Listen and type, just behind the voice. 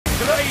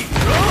dry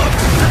throat!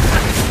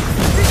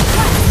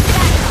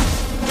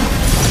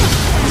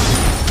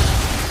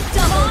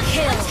 Double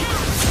kill!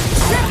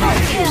 Triple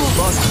kill!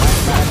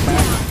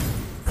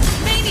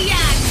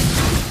 Maniac!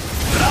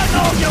 Run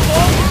off, you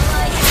won't!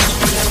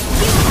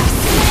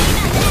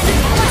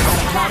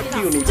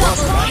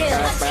 Double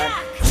kill!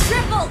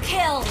 Triple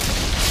kill!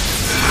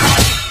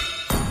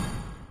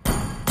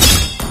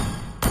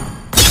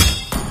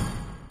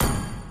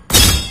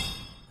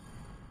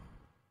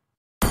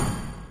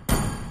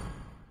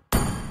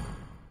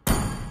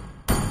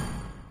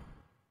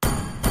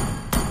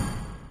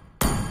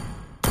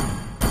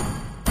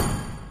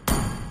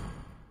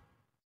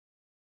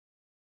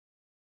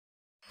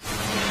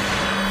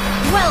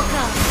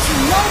 Welcome to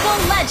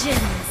Mobile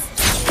Legends!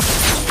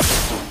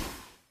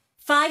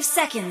 5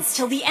 seconds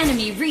till the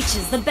enemy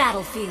reaches the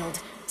battlefield.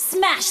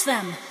 Smash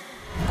them!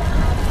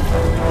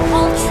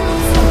 All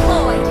troops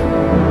deployed!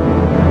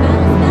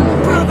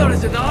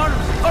 Brothers in arms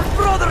are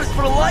brothers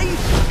for life!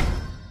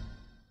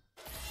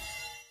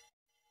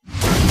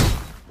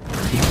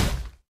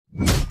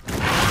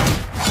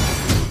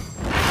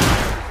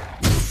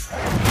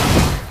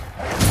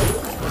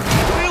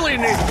 Really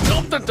need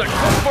something to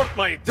comfort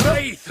my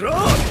dry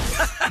throat!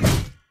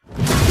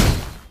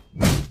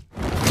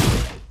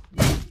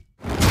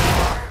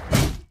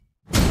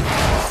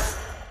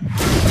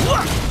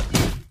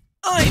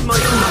 I might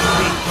not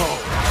be tall,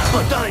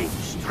 but I'm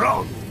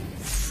strong.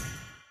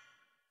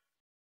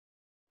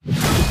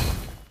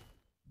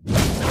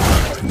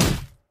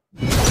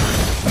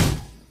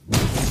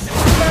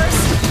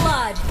 First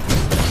blood!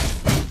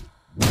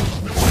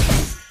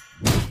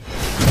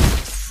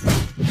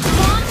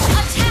 Launch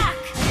attack!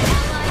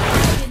 Ally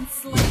has been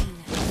slain.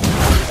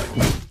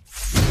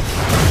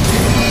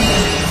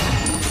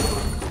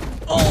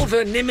 All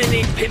the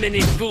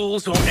niminy-piminy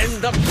fools will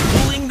end up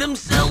fooling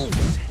themselves.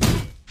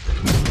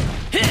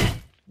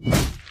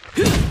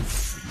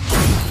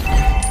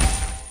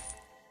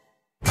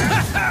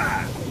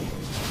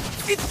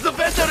 It's the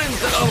veterans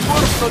that are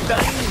worth the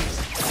dimes.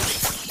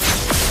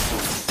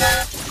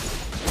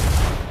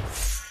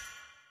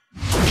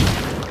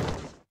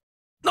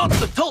 Not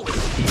the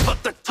tallest,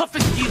 but the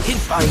toughest you can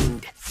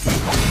find.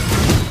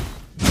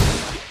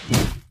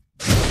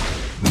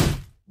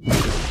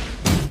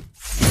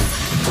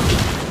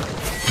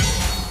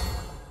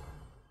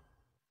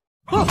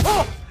 Ho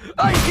ho!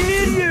 I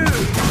hear you!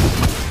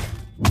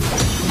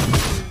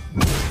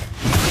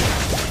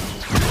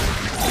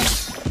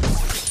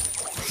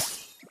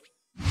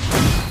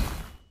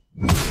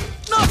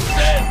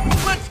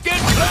 Let's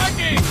get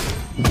cracking!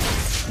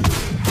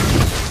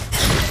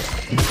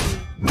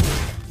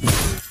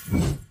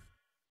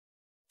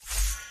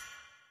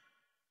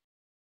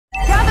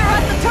 Gather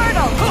at the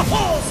turtle!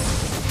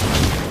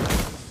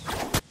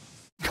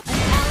 An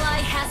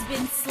ally has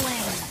been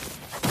slain.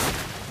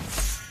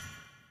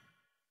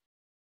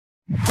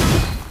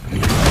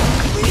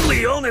 We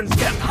Leonins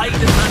can't hide in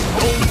that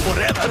dome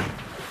forever.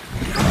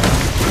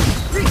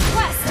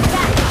 Request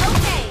back.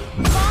 Okay.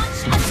 Launch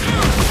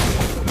attack.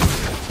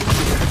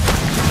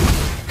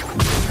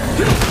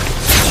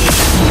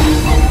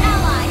 An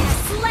ally has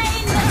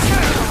slain the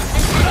turtle.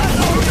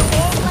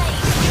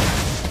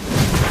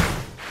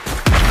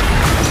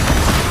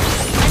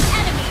 An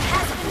enemy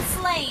has been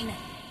slain.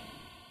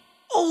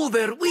 All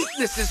their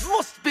weaknesses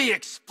must be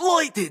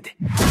exploited.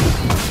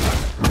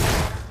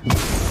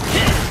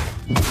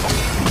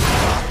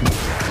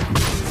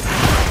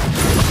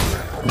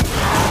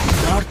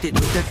 Started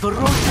with that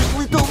ferocious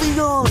little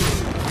Leon.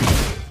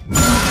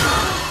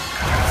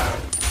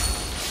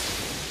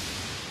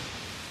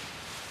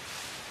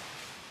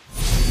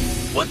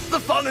 What's the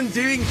fun in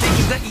doing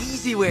things the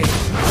easy way?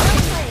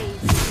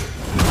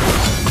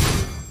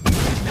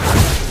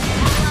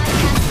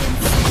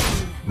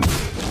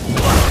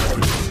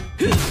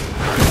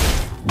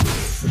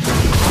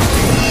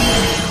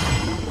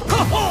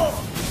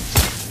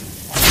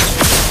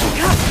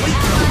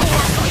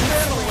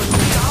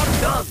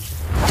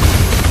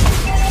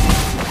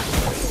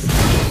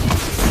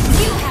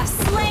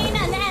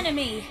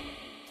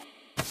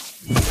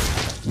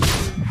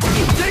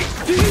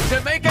 To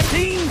make a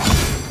team!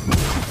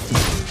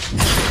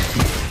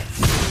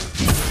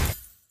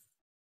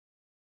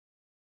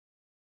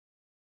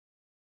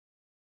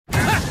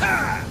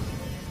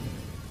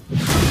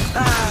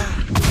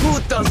 Who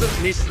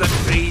doesn't miss the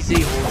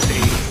crazy old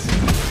days?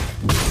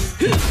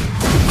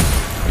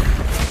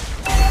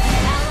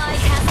 Ally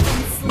has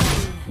been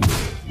slain.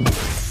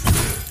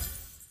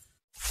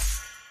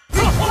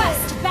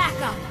 Request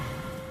backup!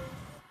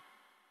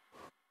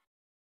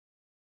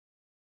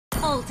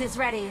 Ult is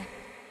ready.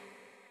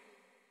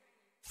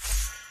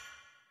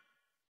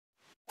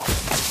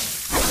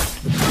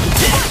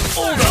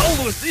 Oh, the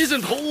aulus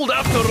isn't hold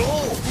after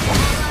all!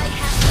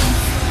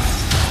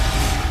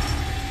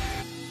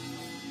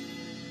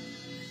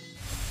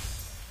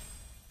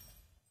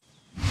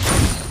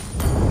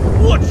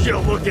 What you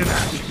looking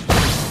at?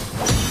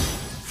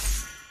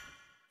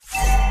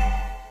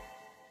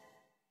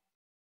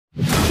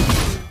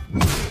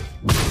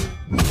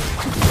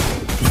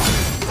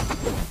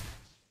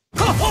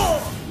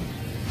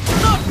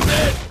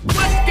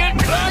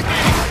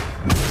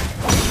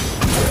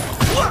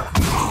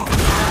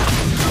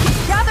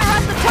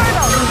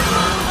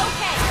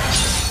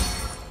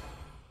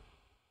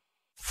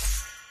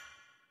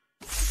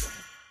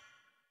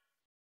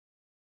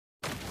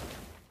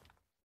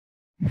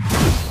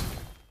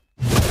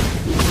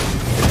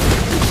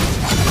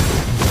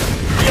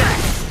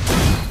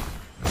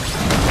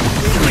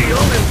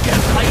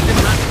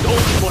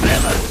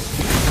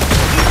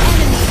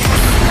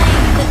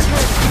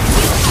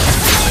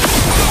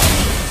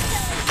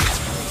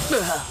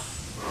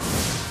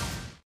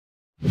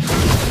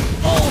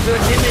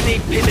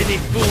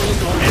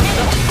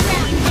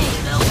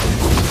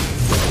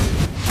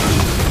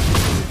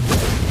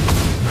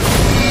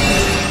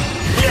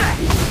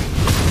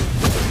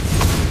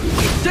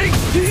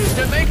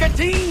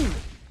 team!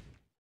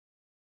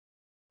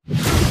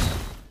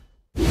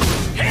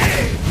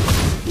 Hey!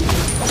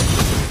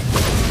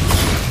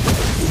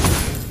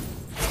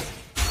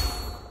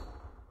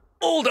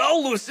 Old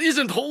Aulus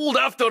isn't old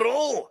after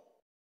all!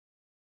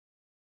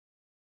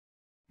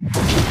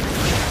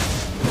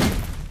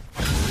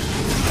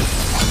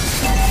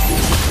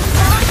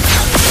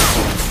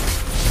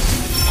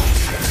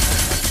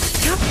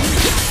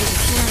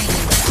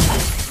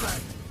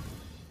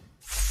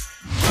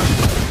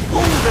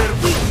 All their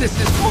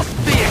weaknesses must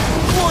be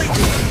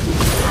exploited!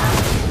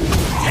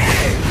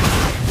 Hey!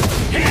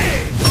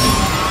 Hey!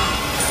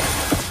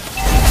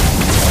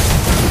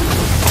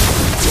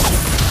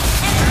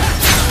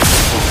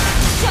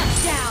 Shut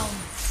down!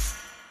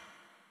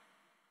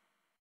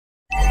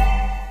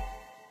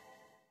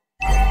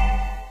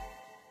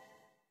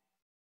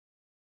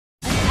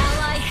 An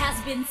ally has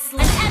been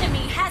slain. An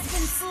enemy has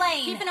been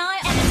slain. Keep an eye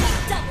on enemy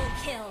double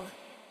kill.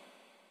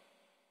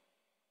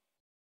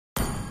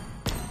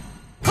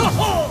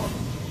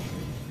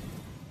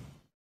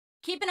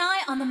 Keep an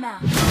eye on the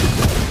map. Got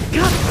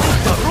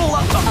to roll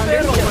up the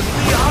barrel when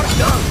we are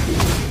done!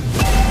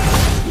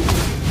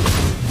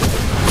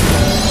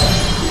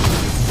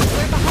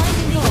 We're behind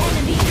the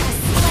enemy has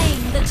slain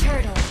the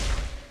turtle.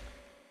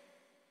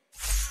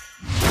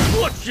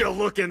 What you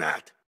looking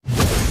at?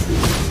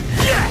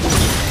 Yeah!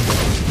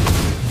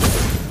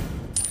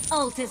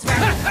 Ult is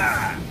ready.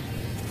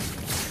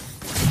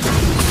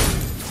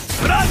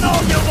 Run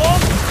on, you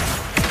won't!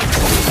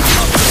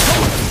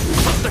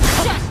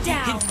 Shut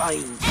down!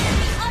 Confined.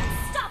 Enemy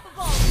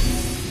unstoppable!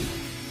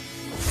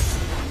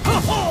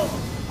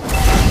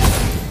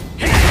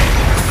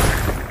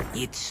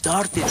 It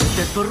started with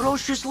that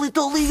ferocious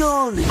little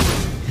Leon.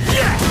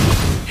 Yeah!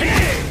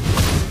 Hey!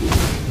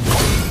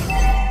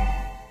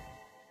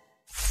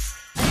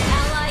 An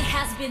ally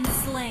has been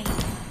slain.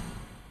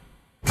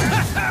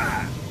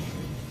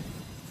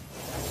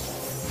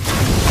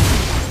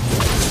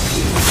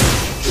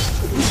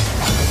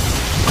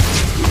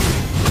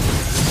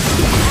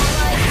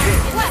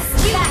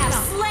 You have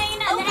slain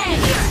an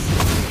enemy!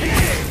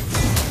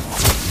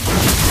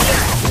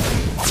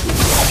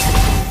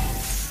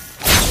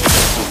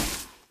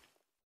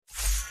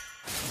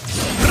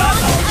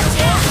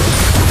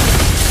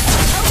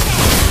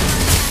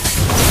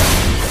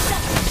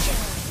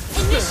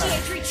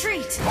 Initiate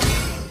retreat!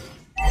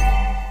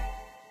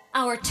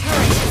 Our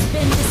turret has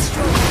been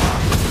destroyed.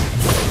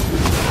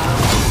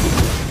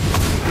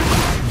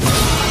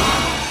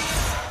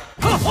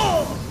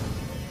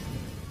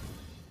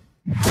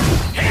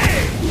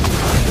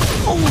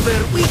 All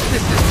their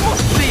weaknesses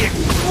must be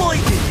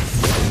exploited!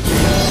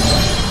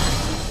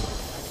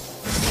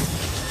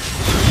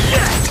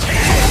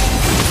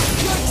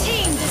 Your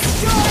team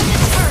destroyed the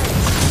turret!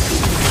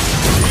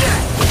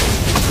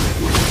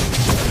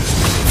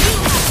 You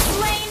have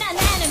slain an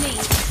enemy!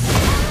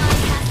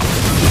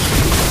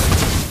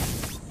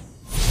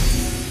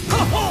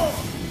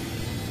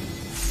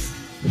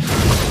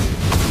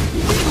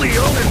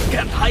 Leonin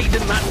can't hide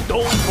in that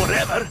dome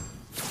forever!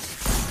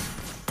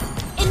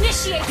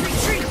 Initiate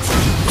retreat!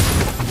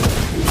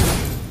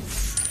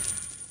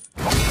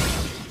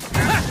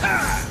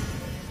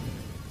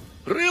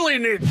 Really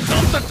need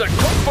something to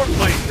comfort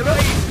my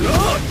dry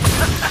throat!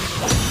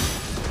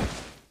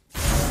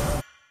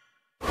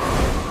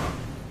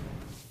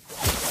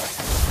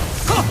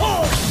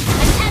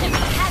 An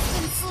enemy has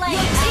been slain!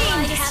 Your team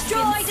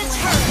destroyed a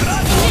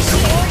turret!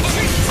 Initiate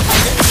retreat!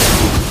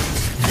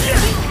 You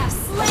have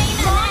slain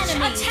an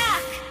enemy!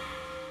 Attack!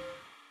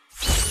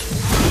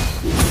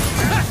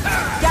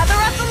 Gather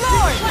up the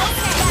Lord!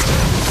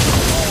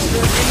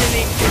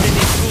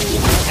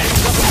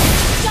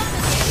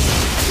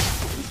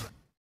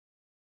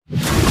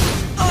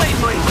 I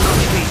might not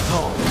be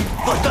tall,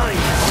 but I'm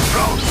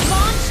strong!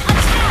 Launch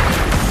attack!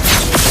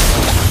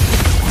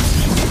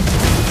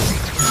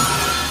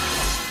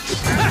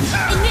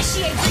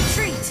 Initiate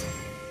retreat!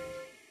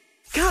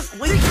 Can't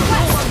wait to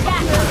roll up the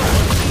back. barrel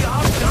when we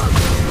are done!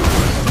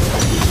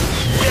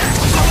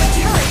 Our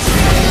turret is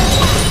under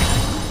attack!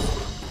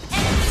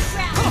 Enemy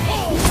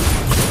ground!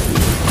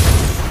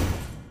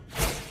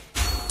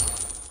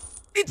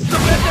 It's the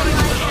veteran!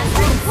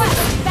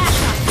 Request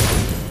backup!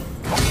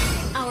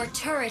 Our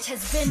turret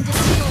has been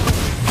destroyed.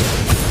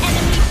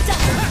 Enemy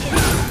double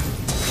kill!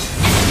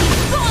 Enemy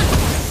gone!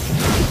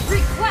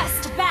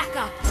 Request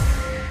backup!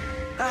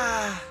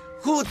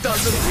 Who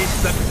doesn't miss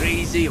the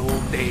crazy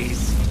old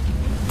days?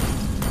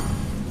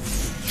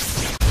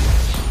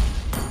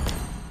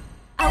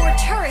 Our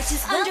turret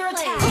is under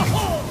attack!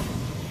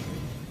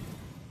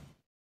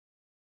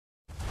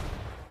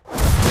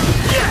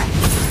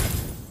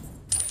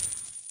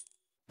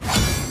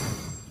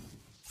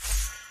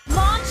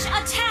 Launch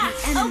attack!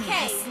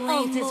 Okay,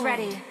 ult is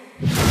ready.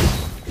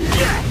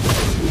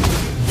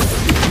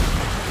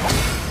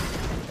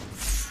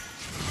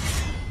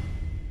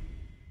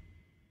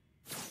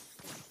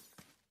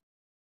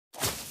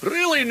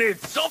 Really need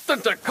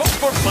something to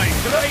comfort my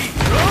dry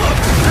throat!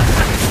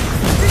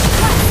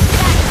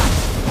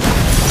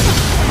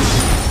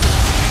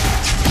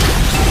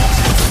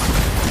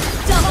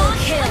 Double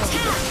kill!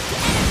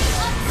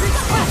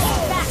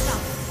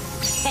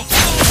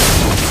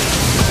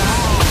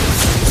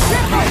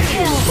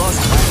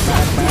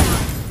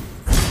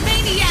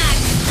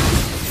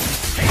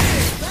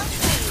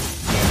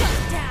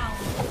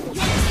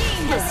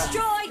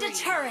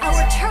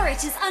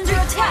 turret is under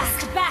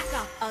attack.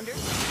 Backup.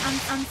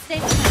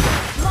 Unstable.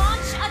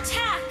 Launch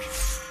attack.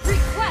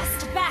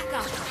 Request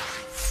backup.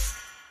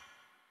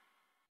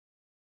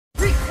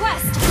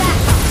 Request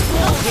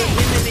backup. All the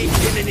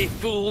himiny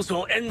fools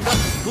will end up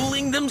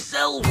fooling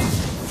themselves.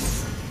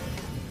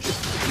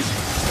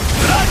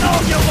 Run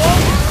off, you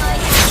won't!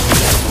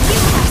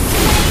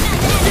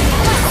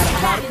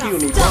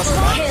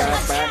 Double kill.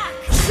 Attack.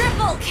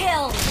 Triple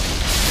kill.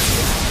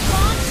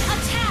 Launch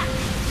attack.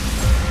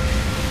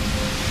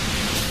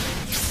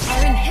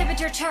 Our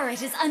inhibitor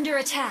turret is under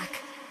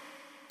attack.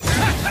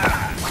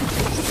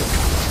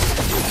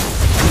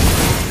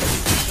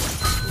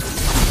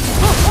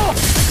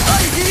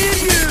 I hear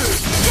you!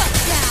 Shut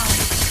down.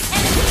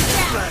 Enemy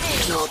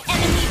rampage.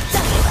 Enemy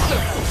double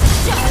kill.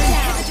 Our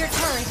inhibitor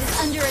turret is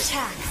under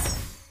attack.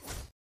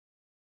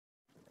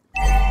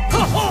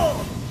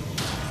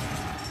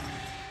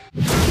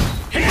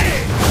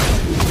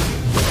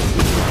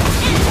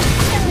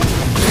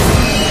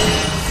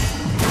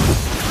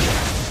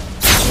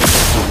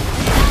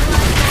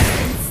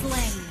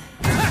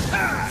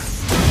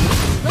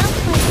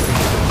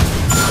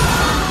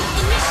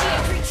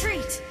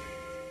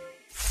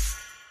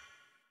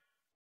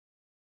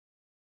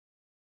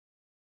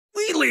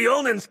 We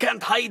Leonins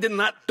can't hide in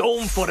that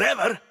dome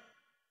forever.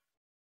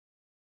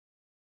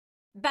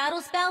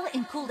 Battle spell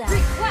in cooldown.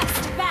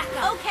 Request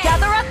backup. Okay.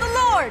 Gather at the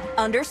Lord.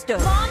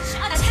 Understood. Launch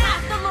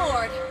attack the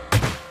Lord.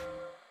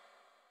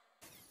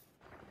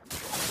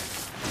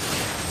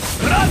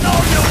 Run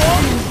on, you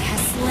won't! Enemy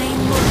has slain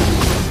Lord.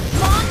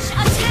 Launch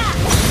attack.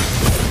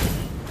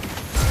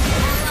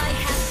 Ally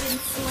has been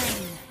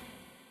slain.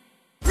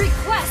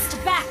 Request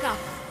backup.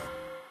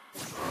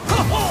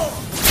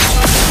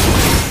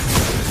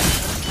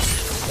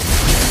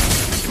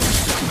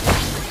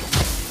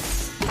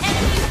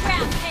 Enemy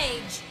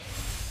rampage.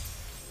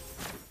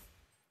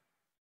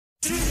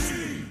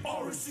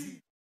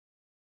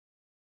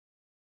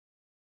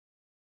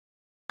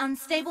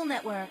 Unstable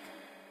network.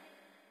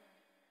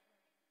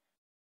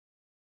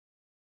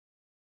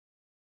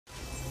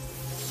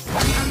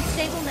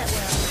 Unstable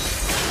network.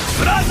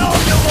 Run on,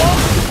 you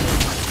won't!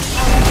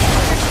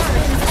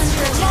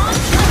 Under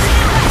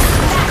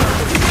attack.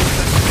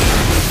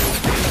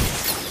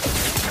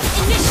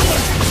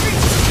 Initiate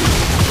retreat.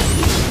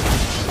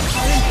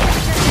 Our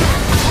inhibitor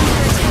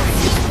under attack.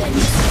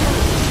 Initiate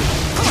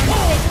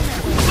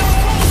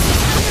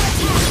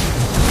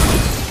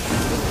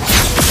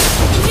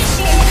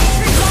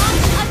retreat.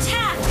 Launch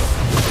attack.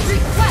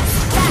 Request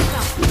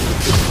backup.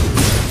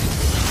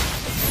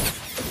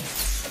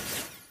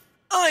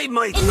 I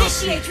might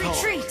Initiate not be tall,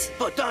 retreat.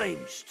 but I'm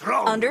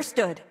strong.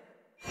 Understood.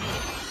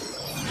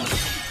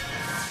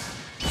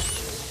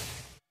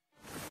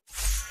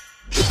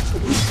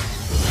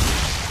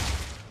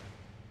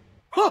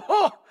 Ho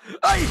ho!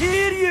 I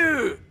hear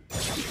you!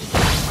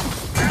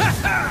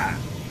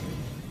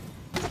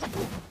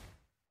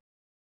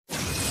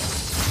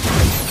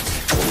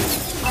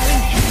 Our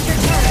inhibitor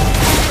turret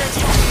under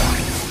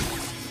attack.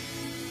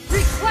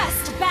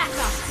 Request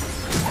backup.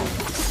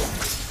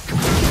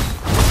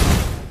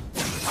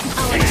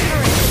 Our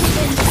turret has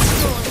been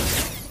destroyed.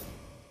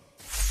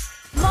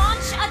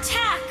 Launch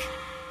attack.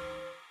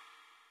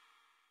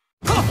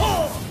 Ho ho!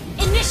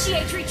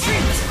 Initiate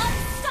retreat.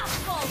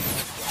 Unstoppable.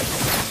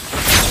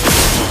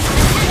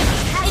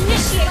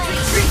 Initiate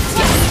retreat.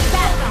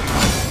 Backup.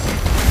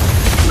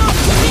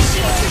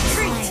 Initiate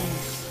retreat.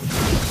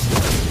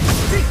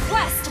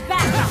 Request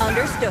backup.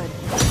 Understood.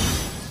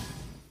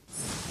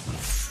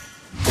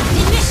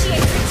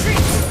 Initiate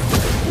retreat.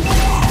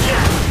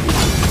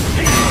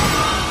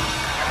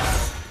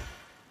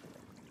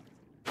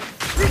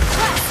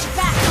 Request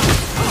backup.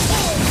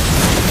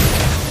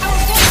 Our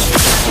base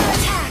is under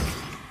attack.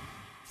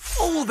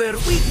 All their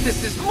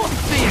weaknesses must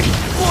be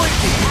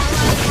exploited!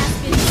 Ally has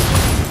been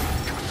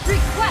slain.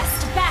 Request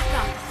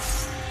backup.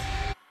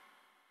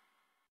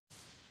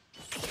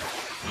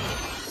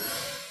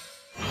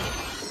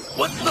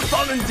 What's the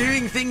fun in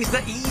doing things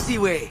the easy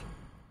way?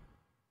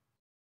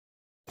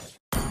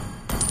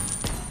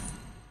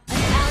 An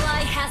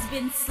ally has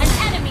been slain.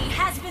 An enemy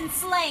has been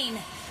slain.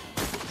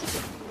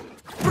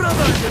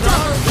 Brothers in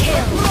Double arms!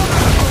 kill.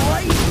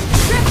 Boy!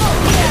 Triple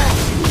kill.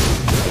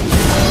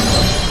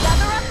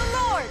 Gather at the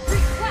Lord.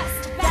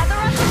 Request Gather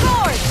backup. at the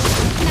Lord.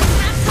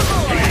 Attack the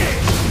Lord.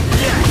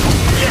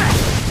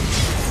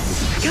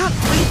 Can't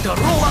wait to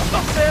roll up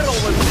the barrel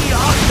when we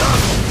are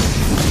done!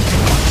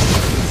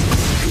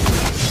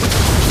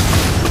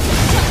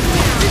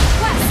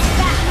 Request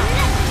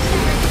backup.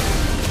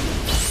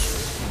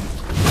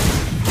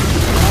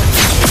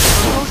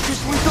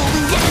 Ferocious lethal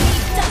loot! Enemy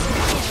double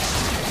kill.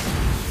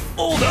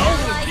 Old Ally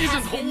Aulus has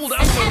isn't been- hold An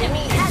after enemy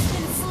all! has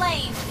been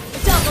slain.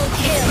 Double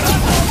kill.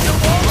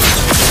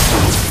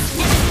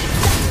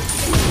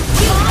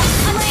 You have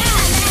slain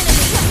an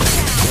enemy.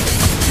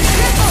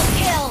 Triple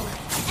kill.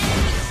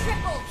 Enemy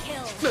triple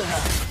kill.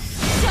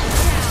 Shut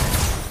down.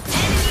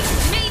 Enemy